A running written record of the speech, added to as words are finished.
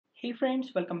Hey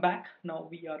friends, welcome back. Now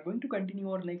we are going to continue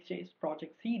our NextJS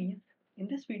project series. In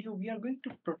this video, we are going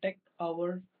to protect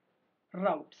our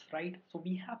routes, right? So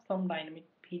we have some dynamic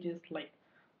pages like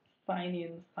sign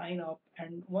in, sign up,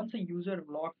 and once a user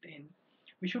logged in,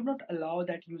 we should not allow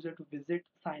that user to visit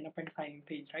sign up and sign in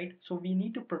page, right? So we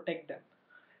need to protect them.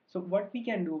 So what we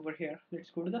can do over here,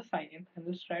 let's go to the sign in and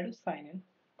let's try to sign in.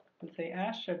 We'll say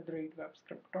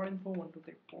ash@webscript.info 1 2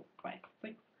 3 4 5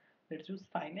 6. Let's do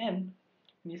sign in.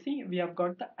 You see, we have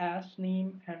got the ash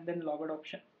name and then logout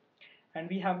option, and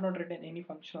we have not written any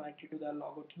functionality to the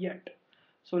logout yet.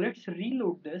 So let's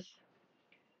reload this,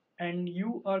 and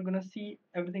you are gonna see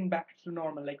everything back to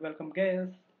normal, like welcome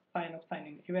guest, sign up, sign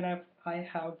in. Even if I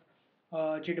have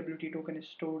JWT token is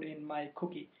stored in my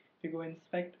cookie, if you go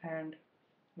inspect and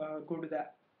go to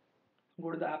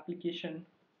the application,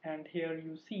 and here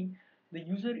you see the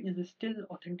user is still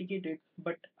authenticated,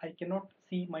 but I cannot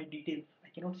see my details. I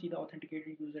cannot see the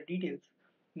authenticated user details,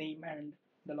 name and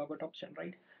the logout option,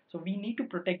 right? So we need to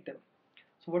protect them.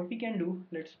 So what we can do,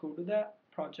 let's go to the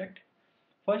project.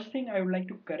 First thing I would like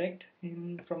to correct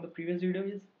in from the previous video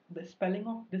is the spelling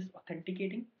of this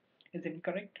authenticating is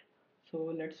incorrect.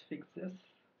 So let's fix this.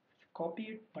 Copy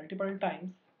it multiple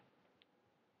times,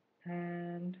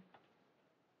 and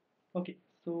okay,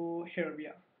 so here we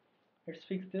are. Let's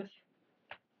fix this.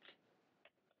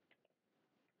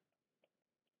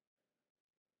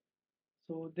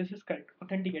 So this is correct.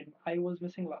 Authenticate. I was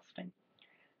missing last time.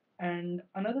 And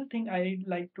another thing I'd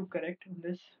like to correct in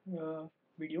this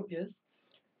video is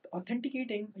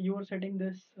authenticating. You are setting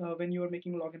this when you are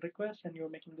making login request and you are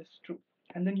making this true.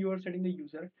 And then you are setting the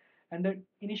user. And the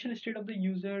initial state of the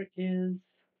user is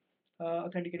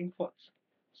authenticating false.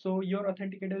 So your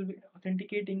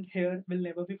authenticating here will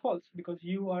never be false because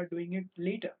you are doing it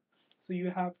later. So you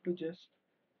have to just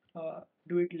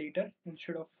do it later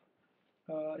instead of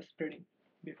spreading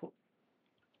before.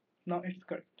 Now it's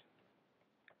correct.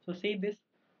 So save this.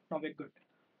 Now we're good.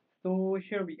 So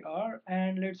here we are,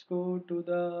 and let's go to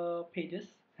the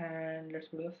pages and let's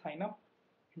go to the sign up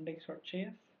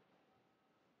index.js.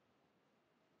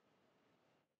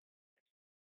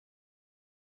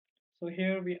 So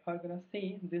here we are gonna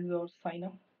say this is our sign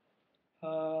up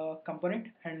component,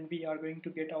 and we are going to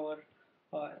get our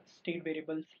state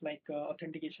variables like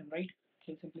authentication, right?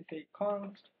 So simply say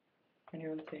const, and you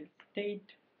will say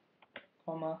state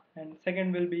comma, and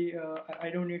second will be I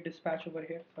don't need dispatch over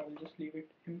here, so I will just leave it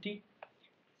empty.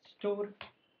 Store.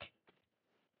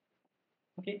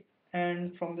 Okay,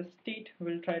 and from the state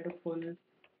we'll try to pull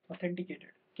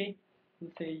authenticated. Okay,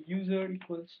 we'll say user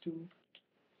equals to,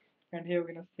 and here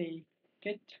we're gonna say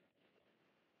get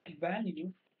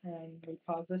value, and we'll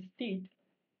pass the state.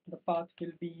 The path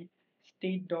will be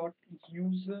state dot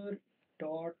user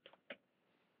dot,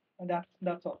 and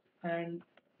that's all. And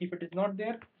if it is not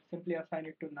there, simply assign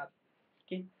it to null.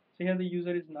 Okay, so here the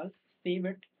user is null. Save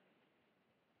it,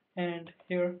 and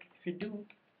here if you do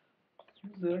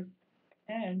user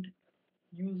and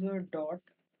user dot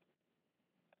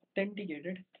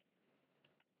authenticated.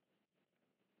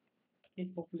 Okay,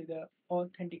 hopefully the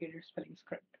authenticated spelling is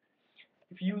correct.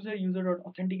 If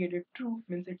user.authenticated true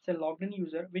means it's a logged in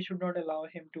user, we should not allow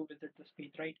him to visit this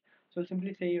page, right? So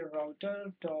simply say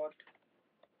router dot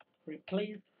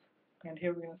replace, and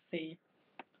here we're gonna say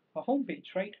a home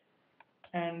page, right?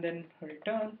 And then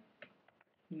return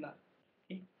null.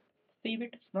 Okay, save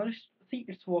it. Now let's see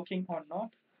it's working or not.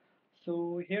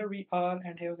 So here we are,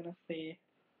 and here we're gonna say,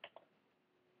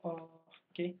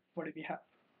 okay, what do we have?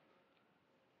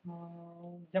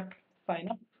 Yep, sign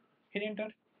up. Hit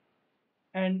enter,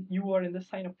 and you are in the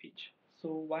sign up page. So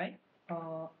why?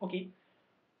 Okay,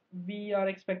 we are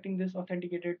expecting this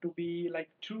authenticated to be like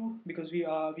true because we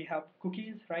have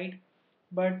cookies, right?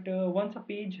 But once a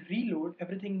page reload,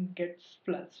 everything gets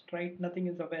flushed, right? Nothing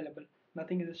is available,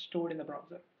 nothing is stored in the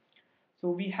browser.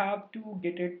 So we have to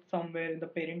get it somewhere in the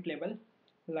parent level,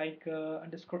 like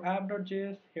underscore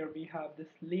app.js. Here we have this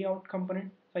layout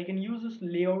component, so I can use this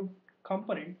layout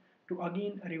component to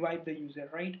again revive the user,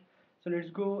 right? So let's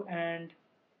go and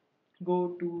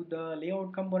go to the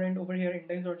layout component over here,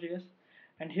 index.js,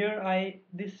 and here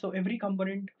so every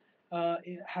component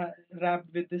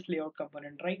wrapped with this layout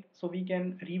component, right? So we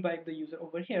can revive the user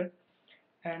over here,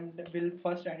 and we'll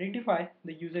first identify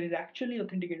the user is actually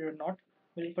authenticated or not.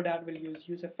 For that we'll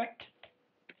use effect,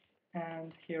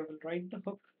 and here we'll write the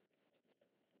hook,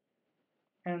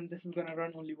 and this is going to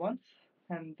run only once,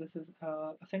 and this is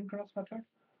a synchronous method.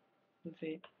 We'll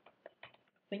say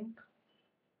sync,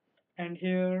 and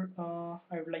here I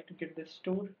would like to get this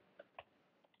stored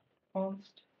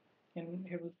const, and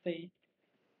here we'll say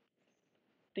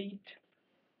state,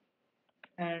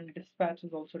 and dispatch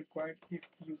is also required if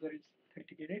user is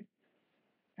authenticated.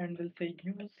 And we'll say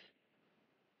use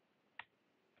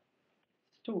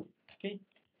store. Okay,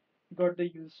 got the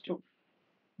use store.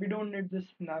 We don't need this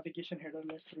navigation header.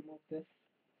 Let's remove this.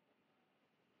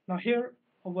 Now here,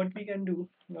 what we can do,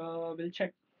 we'll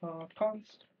check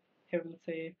const. Here we'll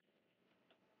say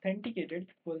authenticated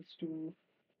equals to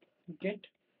get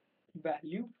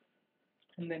value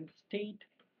and then state,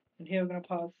 and here we're gonna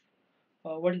pass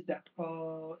what is that?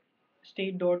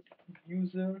 State dot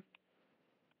user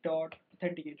dot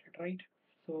authenticated, right?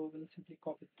 So we'll simply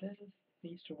copy this,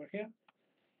 paste over here.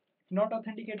 If not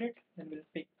authenticated, then we'll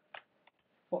pick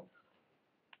false.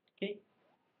 Okay.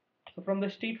 So from the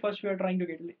state first we are trying to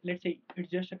get, let's say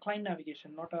it's just a client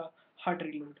navigation, not a hard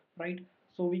reload, right?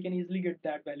 So we can easily get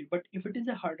that value. But if it is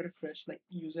a hard refresh, like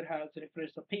user has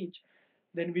refreshed the page,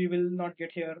 then we will not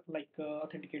get here like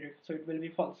authenticated. So it will be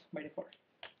false by default.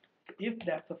 If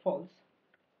that's a false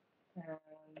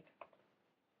and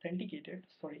authenticated,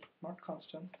 sorry, not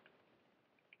constant,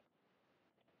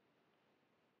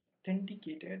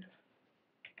 authenticated.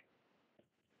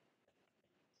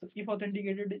 So if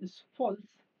authenticated is false,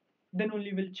 then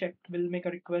only we'll check, we'll make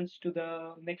a request to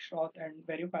the next auth and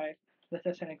verify the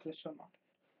session exists or not.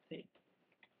 Say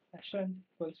session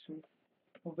equals to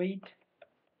wait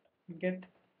get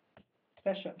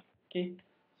session. Okay,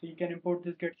 so you can import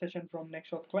this get session from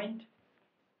next auth client,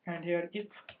 and here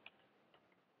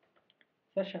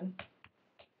session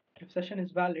if session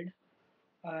is valid,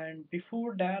 and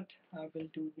before that I will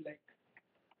do like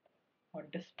a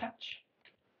dispatch,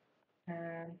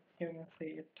 and here I'm gonna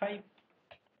say type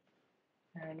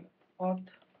and auth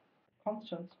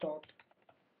constants dot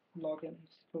login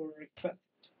store request.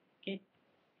 Okay,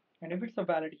 and if it's a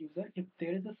valid user, if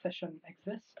there is a session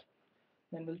exist,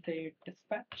 then we'll say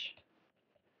dispatch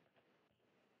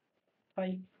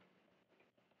type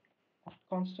of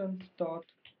constants dot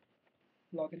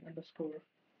login underscore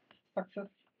success,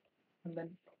 and then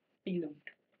payload.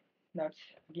 That's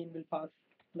again will pass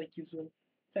like usual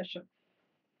session.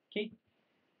 Okay,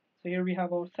 so here we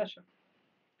have our session.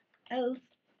 Else,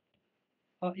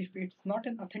 if it's not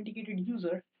an authenticated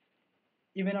user,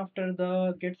 even after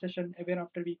the get session, even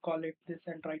after we call it this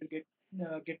and try to get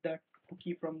that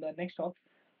cookie from the next auth,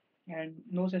 and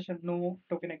no session, no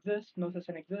token exists, no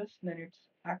session exists, then it's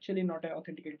actually not an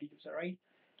authenticated user, right?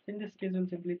 So in this case, we'll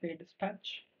simply say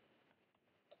dispatch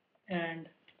and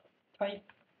type,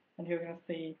 and here we're gonna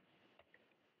say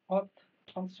auth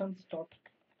constants dot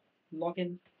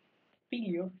login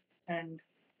failure, and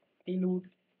payload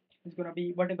is gonna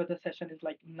be whatever the session is,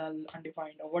 like null,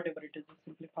 undefined, or whatever it is, we'll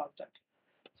simply pass that.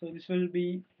 So this will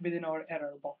be within our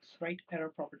error box, right? Error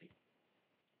property.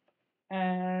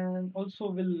 And also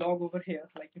we'll log over here,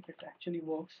 like if it actually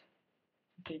works,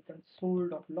 say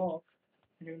console.log,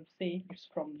 and you'll say it's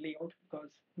from layout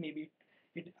because maybe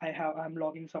I'm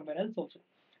logging somewhere else also.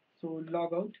 So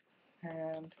log out,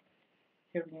 and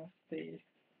here we're gonna say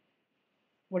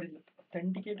what is it?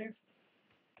 Authenticated.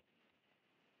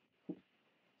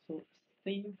 So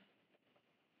save,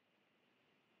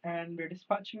 and we're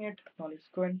dispatching it. Now let's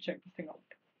go and check this thing out.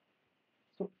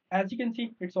 So as you can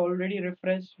see, it's already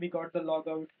refreshed. We got the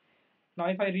logout. Now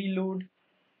if I reload,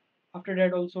 after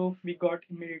that also we got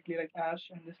immediately like ash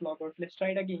and this logout. Let's try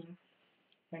it again,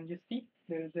 and you see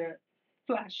there is a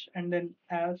flash and then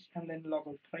ash and then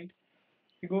logout, right?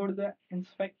 We go to the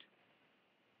inspect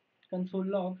console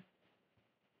log,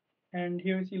 and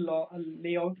here you see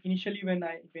layout. Initially when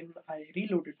I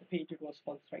reloaded the page, it was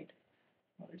false, right?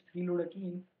 Now let's reload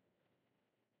again,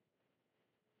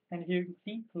 and here you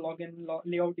see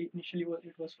layout initially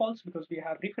it was false because we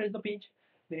have refreshed the page.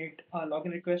 Then it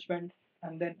login request went,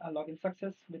 and then a login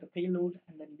success with a payload,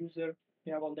 and then user.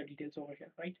 We have all the details over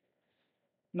here, right?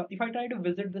 Now if I try to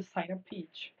visit the sign up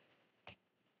page,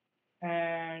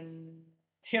 and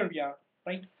here we are,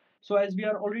 right? So as we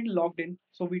are already logged in,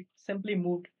 so we simply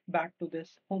moved back to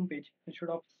this home page instead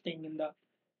of staying in the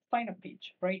sign up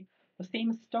page, right? The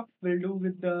same stuff we'll do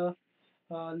with the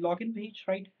login page,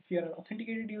 right? If you're an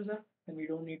authenticated user, then we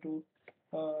don't need to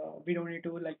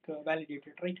like validate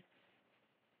it, right?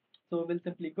 So we'll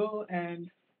simply go, and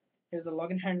here's the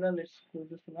login handler. Let's close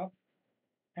this thing up,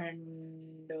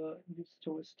 and use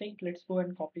store state. Let's go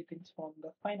and copy things from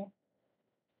the sign up,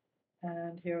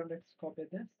 and here let's copy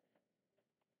this,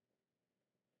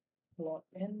 log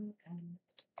in, and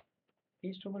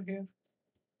paste over here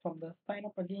from the sign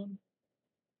up again,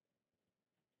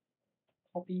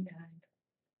 copy and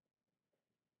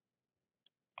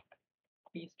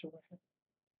paste over here.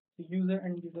 So user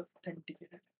and user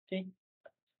authenticated. Okay,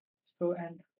 so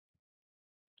and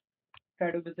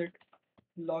try to visit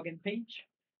login page,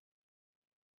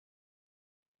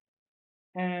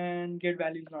 and get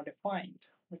value is not defined.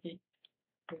 Okay,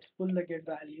 let's pull the get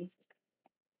value,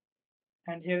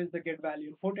 and here is the get value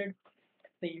imported.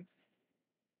 Save,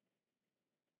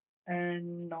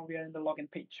 and now we are in the login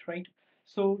page, right?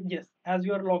 So yes, as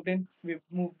you are logged in, we've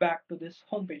moved back to this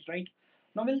home page, right?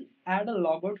 Now we'll add a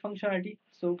logout functionality,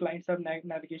 so client side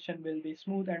navigation will be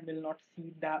smooth and will not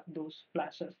see that those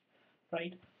flashes,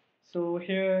 right? So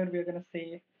here we are gonna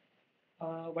say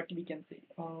what we can say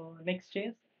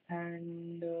next.js,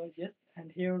 and yes,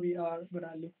 and here we are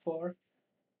gonna look for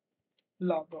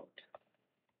logout.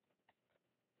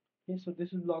 Okay, so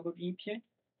this is logout API,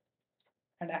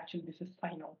 and actually this is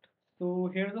sign out.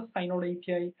 So here's the sign out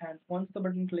API, and once the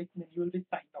button click, then you will be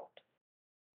signed out.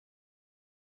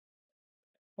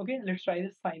 Okay, let's try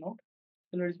this sign out.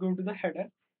 So let's go to the header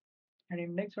and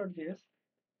index.js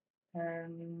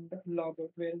and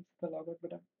logout. Where's the logout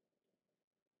button?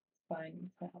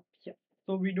 Sign up. Yeah.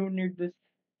 So we don't need this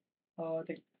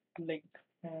thing, link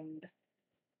and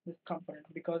this component,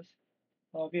 because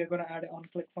we are going to add an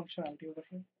on-click functionality over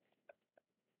here.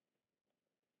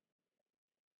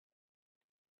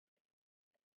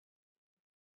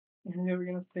 And here we're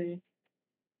going to say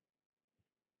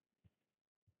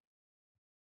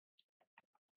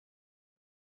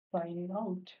sign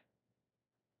out.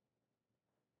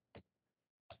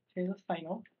 Here's a sign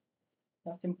out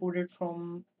that's imported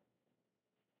from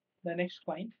the next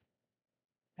client.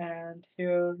 And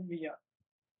here we are.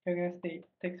 We're going to say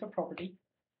text a property.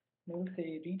 We'll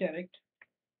say redirect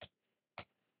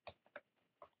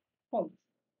false.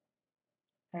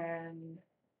 And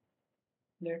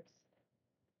let's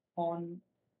on,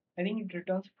 I think it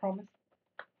returns promise.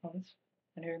 And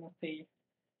here we're going to say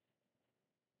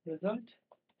result.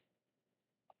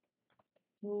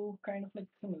 So kind of like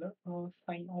similar.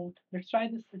 Sign out. Let's try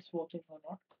this. It's working or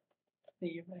not.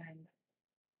 Save, and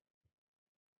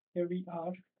here we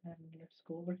are. And let's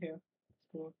go over here. Let's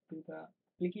go to the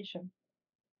application.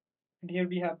 And here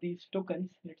we have these tokens.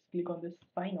 Let's click on this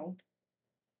sign out.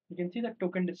 You can see the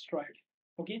token destroyed.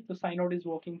 Okay, so sign out is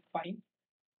working fine.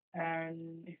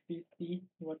 And if we see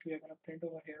what we are going to print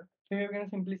over here, so we're going to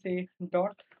simply say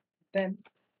dot then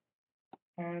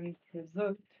and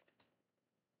result,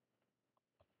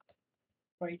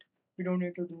 right? We don't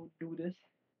need to do this.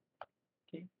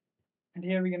 Okay, and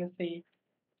here we're going to say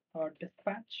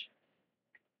dispatch,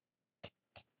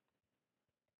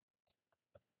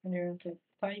 and you're going to say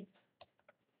type,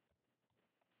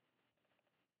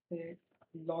 say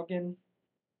login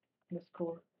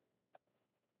underscore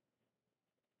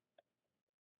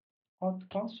auth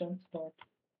constants dot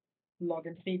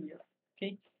login failure.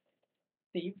 Okay,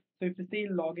 save. So if you say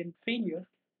login failure,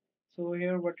 so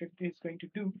here what it is going to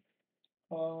do,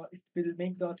 it will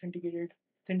make the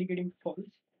authenticating false,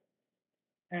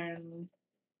 and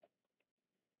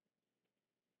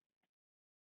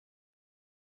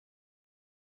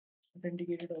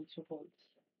authenticated also false.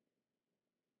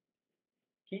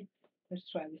 Okay, let's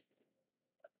try this.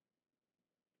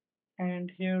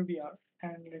 And here we are,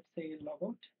 and let's say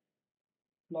logout,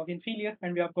 login failure,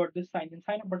 and we have got this sign in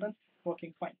sign up button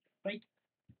working fine, right?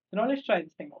 So now let's try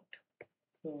this thing out.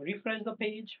 So refresh the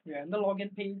page. We are in the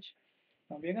login page.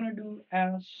 Now we're gonna do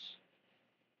as,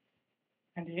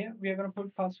 and here we are gonna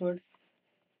put password.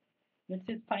 Let's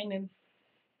say sign in.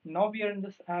 Now we are in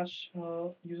this Ash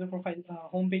user profile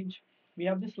homepage. We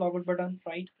have this logout button,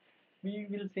 right? We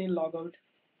will say logout.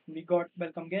 We got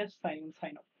welcome guest, sign in,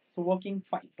 sign up. So working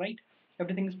fine, right?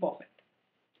 Everything is perfect.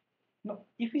 Now,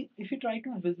 if you try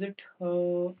to visit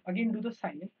again, do the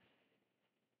sign in,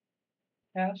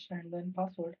 hash and then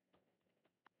password,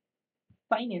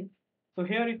 sign in. So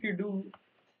here, if you do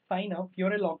sign up,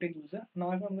 you're a logged in user.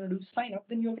 Now, if I'm going to do sign up,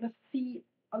 then you're going to see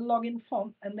a login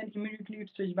form, and then immediately it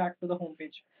switch back to the home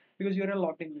page because you're a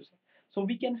logged in user. So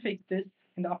we can fix this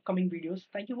in the upcoming videos.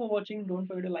 Thank you for watching. Don't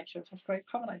forget to like, share, subscribe.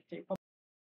 Have a nice day. Bye.